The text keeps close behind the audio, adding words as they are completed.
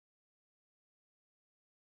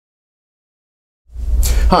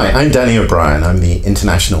Hi, I'm Danny O'Brien. I'm the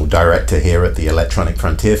International Director here at the Electronic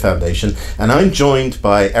Frontier Foundation, and I'm joined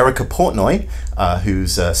by Erica Portnoy,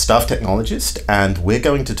 who's a staff technologist, and we're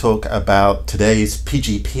going to talk about today's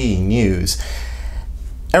PGP news.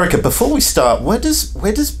 Erica, before we start, where does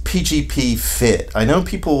PGP fit? I know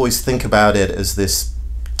people always think about it as this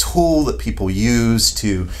tool that people use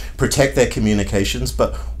to protect their communications,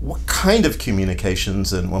 but what kind of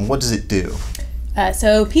communications and what does it do?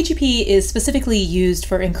 So PGP is specifically used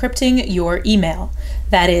for encrypting your email.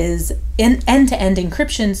 That is end-to-end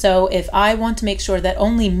encryption. So if I want to make sure that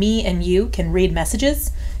only me and you can read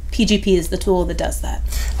messages, PGP is the tool that does that.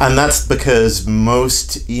 And that's because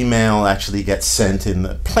most email actually gets sent in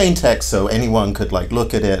the plain text, so anyone could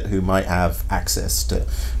look at it who might have access to,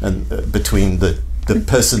 and between the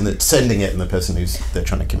person that's sending it and the person they're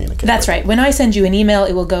trying to communicate That's with. right. When I send you an email,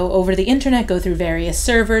 it will go over the internet, go through various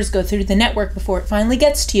servers, go through the network before it finally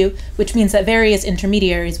gets to you, which means that various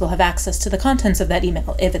intermediaries will have access to the contents of that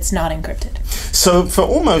email if it's not encrypted. So for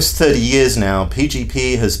almost 30 years now,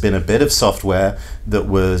 PGP has been a bit of software that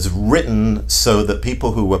was written so that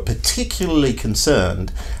people who were particularly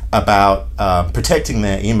concerned about protecting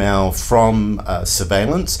their email from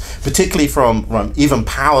surveillance, particularly from even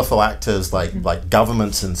powerful actors like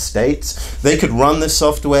governments and states. They could run this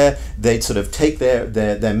software, they'd sort of take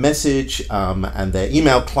their message and their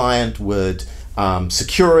email client would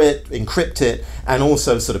secure it, encrypt it, and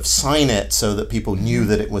also sort of sign it so that people knew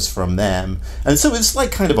that it was from them. And so it's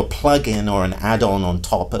like kind of a plug-in or an add-on on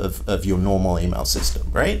top of your normal email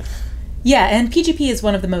system, right? Yeah, and PGP is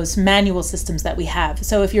one of the most manual systems that we have.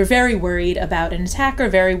 So if you're very worried about an attack or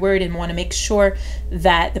very worried and want to make sure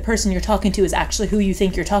that the person you're talking to is actually who you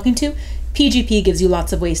think you're talking to, PGP gives you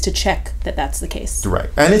lots of ways to check that that's the case.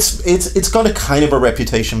 Right, and it's got a kind of a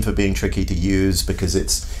reputation for being tricky to use because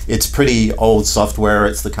it's pretty old software.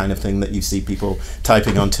 It's the kind of thing that you see people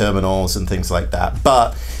typing on terminals and things like that.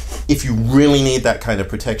 But if you really need that kind of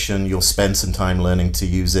protection, you'll spend some time learning to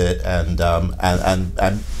use it and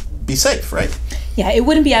be safe, right? Yeah, it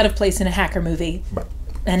wouldn't be out of place in a hacker movie. Right.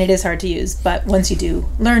 And it is hard to use, but once you do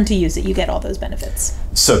learn to use it, you get all those benefits.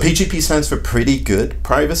 So PGP stands for pretty good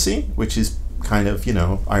privacy, which is kind of,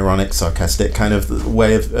 ironic, sarcastic kind of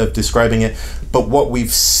way of describing it. But what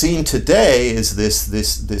we've seen today is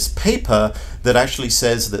this paper that actually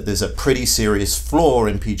says that there's a pretty serious flaw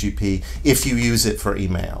in PGP if you use it for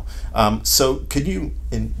email. So could you,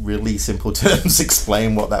 in really simple terms,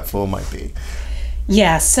 explain what that flaw might be?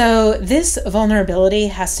 Yeah, so this vulnerability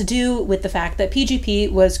has to do with the fact that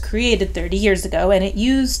PGP was created 30 years ago and it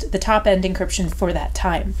used the top-end encryption for that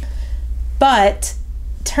time. But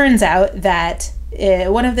turns out that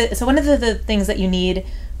one of the things that you need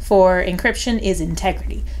for encryption is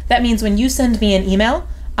integrity. That means when you send me an email,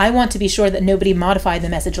 I want to be sure that nobody modified the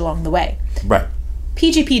message along the way. Right.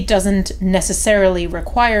 PGP doesn't necessarily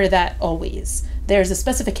require that always. There's a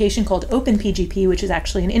specification called OpenPGP, which is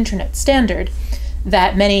actually an internet standard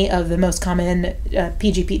that many of the most common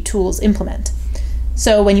PGP tools implement.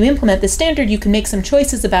 So when you implement this standard, you can make some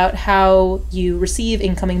choices about how you receive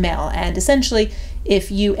incoming mail. And essentially,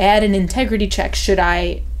 if you add an integrity check,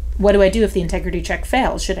 what do I do if the integrity check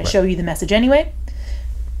fails? Should I show you the message anyway?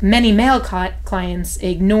 Many mail clients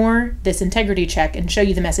ignore this integrity check and show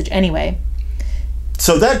you the message anyway.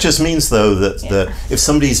 So that just means, though, that if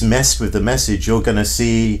somebody's messed with the message, you're going to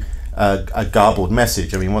see a garbled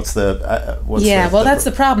message. I mean, that's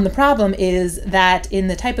the problem. The problem is that in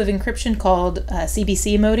the type of encryption called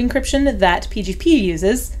CBC mode encryption that PGP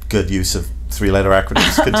uses. Good use of three-letter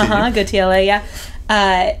acronyms. Continue. Good TLA,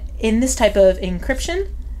 yeah. In this type of encryption,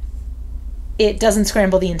 it doesn't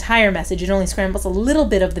scramble the entire message. It only scrambles a little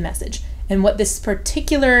bit of the message. And what this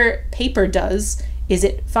particular paper does is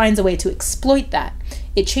it finds a way to exploit that.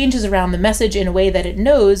 It changes around the message in a way that it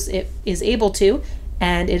knows it is able to,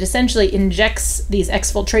 and it essentially injects these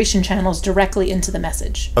exfiltration channels directly into the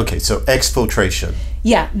message. Okay, so exfiltration.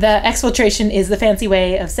 Yeah, the exfiltration is the fancy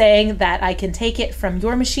way of saying that I can take it from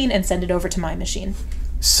your machine and send it over to my machine.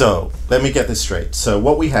 So, let me get this straight. So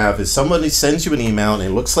what we have is somebody sends you an email and it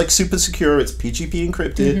looks like super secure, it's PGP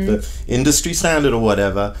encrypted, the industry standard or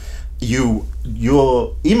whatever.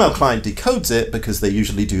 Your email client decodes it because they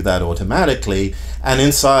usually do that automatically, and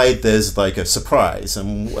inside there's like a surprise,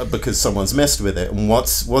 and because someone's messed with it. And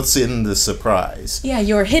what's in the surprise? Yeah,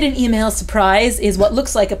 your hidden email surprise is what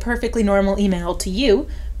looks like a perfectly normal email to you,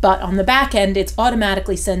 but on the back end it's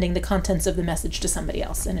automatically sending the contents of the message to somebody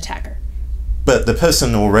else, an attacker. But the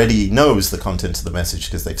person already knows the contents of the message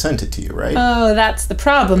because they've sent it to you, right? Oh, that's the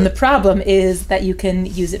problem. The problem is that you can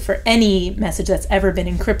use it for any message that's ever been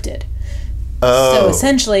encrypted. Oh. So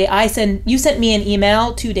essentially, you sent me an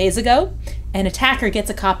email 2 days ago, an attacker gets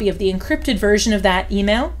a copy of the encrypted version of that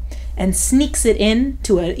email and sneaks it in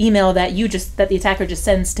to an email that the attacker just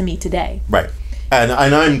sends to me today. Right. And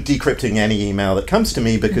I'm decrypting any email that comes to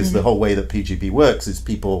me because the whole way that PGP works is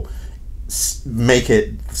people make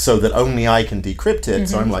it so that only I can decrypt it.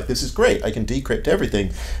 So I'm like, this is great, I can decrypt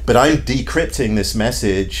everything, but I'm decrypting this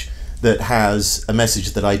message that has a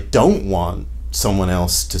message that I don't want someone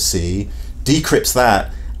else to see, decrypts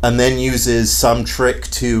that, and then uses some trick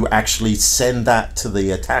to actually send that to the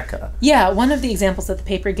attacker. Yeah, one of the examples that the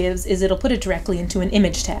paper gives is it'll put it directly into an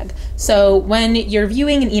image tag. So when you're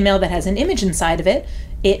viewing an email that has an image inside of it,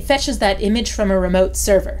 it fetches that image from a remote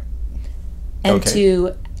server. And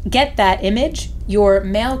to get that image, your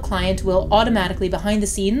mail client will automatically, behind the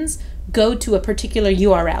scenes, go to a particular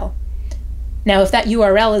URL. Now, if that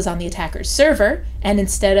URL is on the attacker's server, and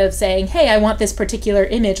instead of saying, hey, I want this particular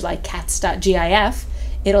image, like cats.gif,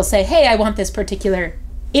 it'll say, hey, I want this particular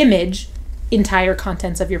image, entire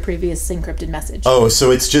contents of your previous encrypted message. Oh,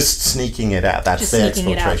 so it's just sneaking it out. That's just the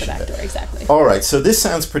sneaking it out the exfiltration back bit. door, exactly. All right, so this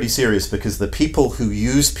sounds pretty serious because the people who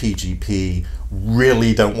use PGP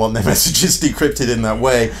really don't want their messages decrypted in that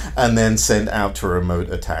way and then sent out to a remote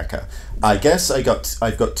attacker. I guess I've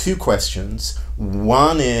got two questions.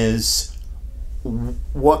 One is,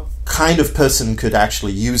 what kind of person could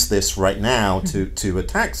actually use this right now to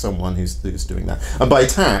attack someone who's doing that? And by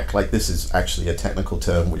attack, like, this is actually a technical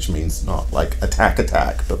term which means not like attack,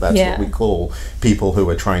 but that's what we call people who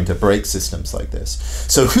are trying to break systems like this.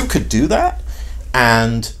 So who could do that?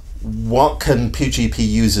 And what can PGP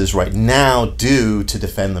users right now do to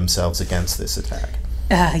defend themselves against this attack?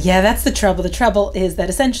 Yeah, that's the trouble. The trouble is that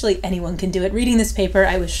essentially anyone can do it. Reading this paper,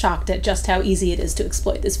 I was shocked at just how easy it is to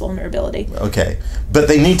exploit this vulnerability. Okay, but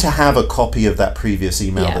they need to have a copy of that previous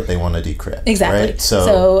email that they want to decrypt. Exactly. Right?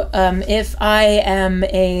 So if I am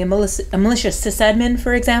a malicious sysadmin,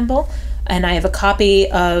 for example, and I have a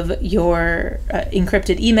copy of your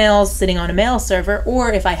encrypted emails sitting on a mail server,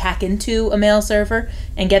 or if I hack into a mail server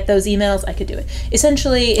and get those emails, I could do it.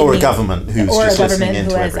 Essentially, or a government who's just listening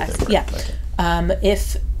into everything. Access.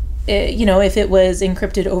 If it was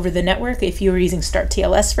encrypted over the network, if you were using Start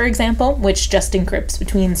TLS, for example, which just encrypts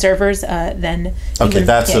between servers, then we're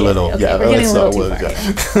getting a little too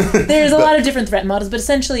far. There's a lot of different threat models, but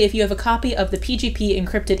essentially, if you have a copy of the PGP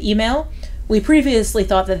encrypted email, we previously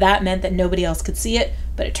thought that meant that nobody else could see it,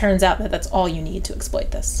 but it turns out that that's all you need to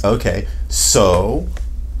exploit this. Okay, so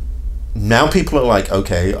now people are like,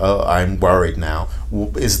 okay, I'm worried now.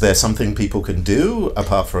 Is there something people can do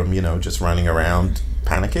apart from, just running around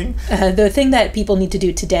panicking? The thing that people need to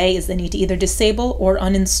do today is they need to either disable or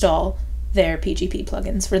uninstall their PGP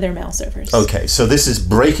plugins for their mail servers. Okay, so this is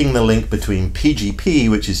breaking the link between PGP,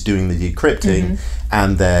 which is doing the decrypting,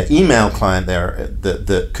 and their email client there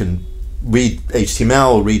that can read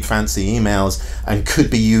HTML or read fancy emails and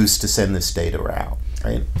could be used to send this data out.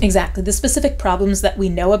 Right? Exactly. The specific problems that we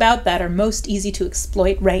know about that are most easy to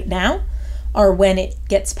exploit right now are when it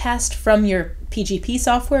gets passed from your PGP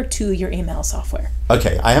software to your email software.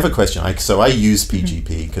 Okay, I have a question. So I use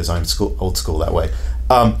PGP because I'm old school that way.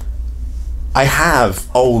 I have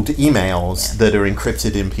old emails that are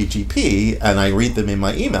encrypted in PGP and I read them in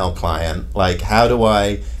my email client. Like,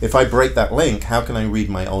 if I break that link, how can I read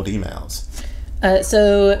my old emails?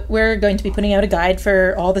 So we're going to be putting out a guide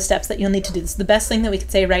for all the steps that you'll need to do this. The best thing that we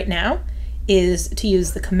could say right now is to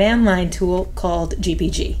use the command line tool called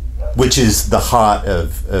GPG. Which is the heart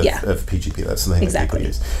of PGP. That's the thing that people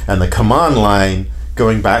use. And the command line,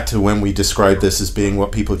 going back to when we described this as being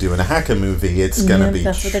what people do in a hacker movie, it's going to be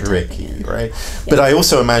tricky, right? Yeah. But I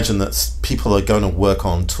also imagine that people are going to work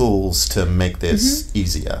on tools to make this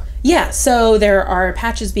easier. Yeah, so there are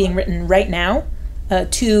patches being written right now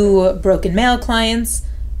to broken mail clients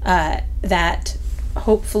that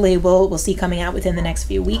hopefully we'll see coming out within the next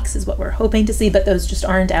few weeks is what we're hoping to see, but those just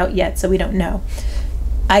aren't out yet, so we don't know.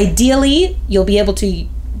 Ideally, you'll be able to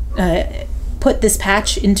put this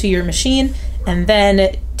patch into your machine and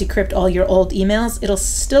then decrypt all your old emails. It'll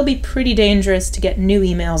still be pretty dangerous to get new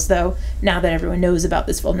emails, though, now that everyone knows about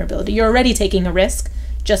this vulnerability. You're already taking a risk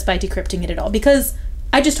just by decrypting it at all. Because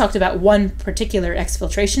I just talked about one particular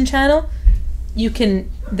exfiltration channel,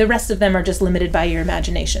 the rest of them are just limited by your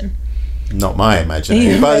imagination. Not my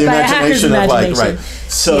imagination, by the imagination of right.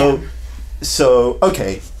 So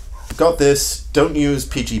okay, got this. Don't use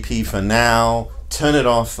PGP for now. Turn it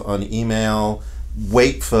off on email.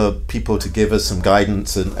 Wait for people to give us some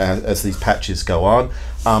guidance as these patches go on.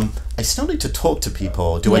 I I still need to talk to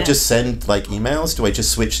people. Do I just send like emails? Do I just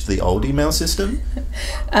switch to the old email system?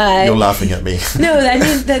 You're laughing at me. No, I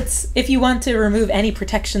mean, that's, if you want to remove any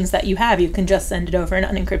protections that you have, you can just send it over an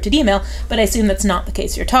unencrypted email, but I assume that's not the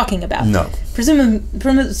case you're talking about. No.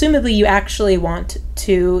 Presumably you actually want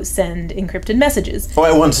to send encrypted messages. Oh,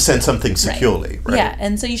 I want to send something securely, right? Yeah,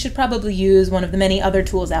 and so you should probably use one of the many other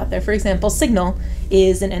tools out there. For example, Signal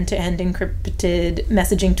is an end-to-end encrypted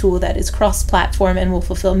messaging tool that is cross-platform and will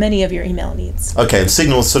fulfill many of your email needs. Okay, and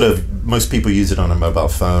Signal sort of, most people use it on a mobile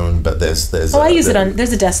phone, but there's I use it on,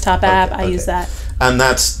 there's a desktop app, I use that. And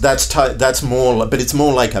that's more, but it's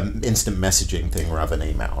more like an instant messaging thing rather than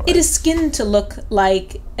email, right? It is skinned to look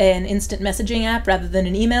like an instant messaging app rather than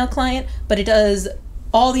an email client, but it does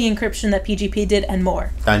all the encryption that PGP did and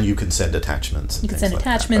more. And you can send attachments. You can send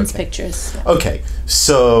attachments, pictures. Yeah. Okay,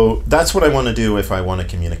 so that's what I want to do if I want to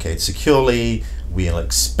communicate securely. We are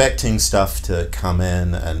expecting stuff to come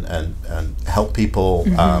in and help people.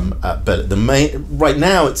 But right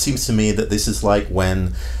now, it seems to me that this is like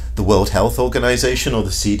when the World Health Organization or the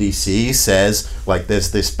CDC says, like,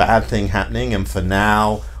 there's this bad thing happening, and for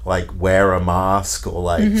now, like, wear a mask or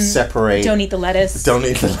like separate. Don't eat the lettuce. Don't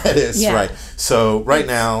eat the lettuce, right. So right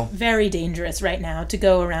now. Very dangerous right now to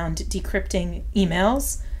go around decrypting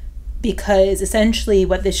emails, because essentially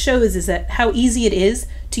what this shows is that how easy it is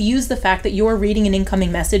to use the fact that you're reading an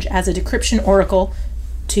incoming message as a decryption oracle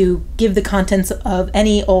to give the contents of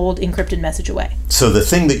any old encrypted message away. So the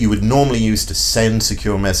thing that you would normally use to send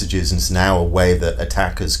secure messages is now a way that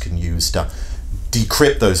attackers can use to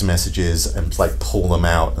decrypt those messages and like pull them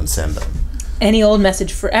out and send them. Any old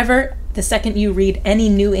message forever. The second you read any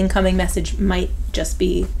new incoming message might just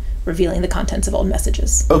be revealing the contents of old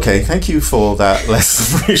messages. Okay, thank you for that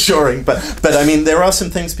less reassuring. But I mean, there are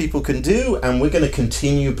some things people can do, and we're going to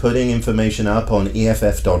continue putting information up on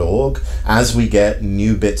EFF.org as we get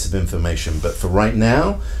new bits of information. But for right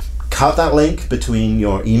now, cut that link between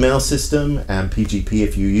your email system and PGP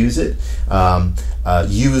if you use it.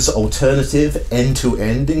 Use alternative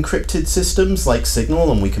end-to-end encrypted systems like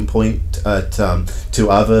Signal, and we can point to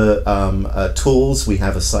other tools. We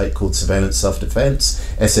have a site called Surveillance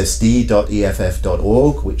Self-Defense,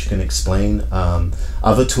 ssd.eff.org, which can explain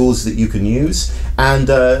other tools that you can use. And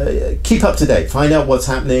keep up to date. Find out what's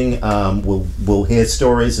happening. We'll hear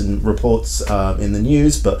stories and reports in the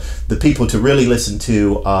news, but the people to really listen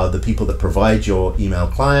to are the people that provide your email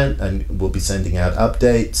client, and we'll be sending out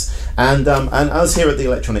updates. And us here at the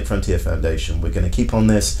Electronic Frontier Foundation, we're going to keep on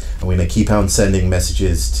this, and we're going to keep on sending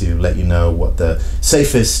messages to let you know what the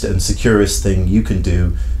safest and securest thing you can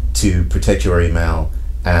do to protect your email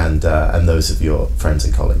and those of your friends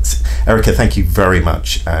and colleagues. Erica, thank you very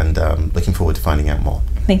much, and looking forward to finding out more.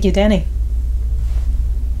 Thank you, Danny.